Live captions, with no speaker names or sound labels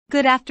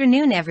Good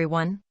afternoon,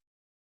 everyone.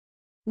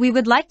 We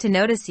would like to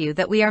notice you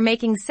that we are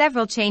making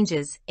several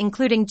changes,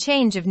 including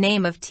change of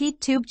name of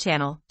T-Tube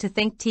channel to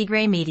Think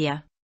Tigray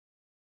Media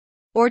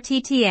or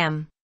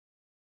TTM.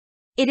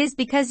 It is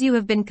because you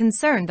have been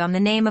concerned on the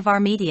name of our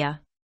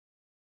media.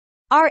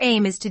 Our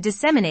aim is to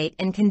disseminate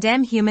and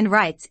condemn human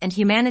rights and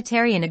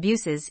humanitarian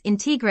abuses in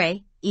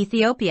Tigray,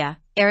 Ethiopia,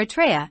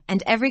 Eritrea,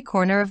 and every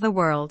corner of the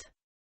world.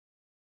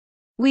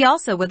 We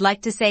also would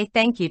like to say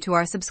thank you to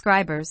our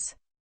subscribers.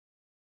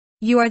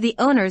 You are the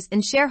owners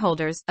and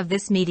shareholders of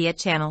this media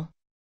channel.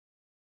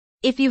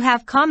 If you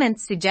have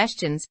comments,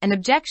 suggestions, and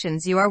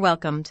objections, you are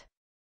welcomed.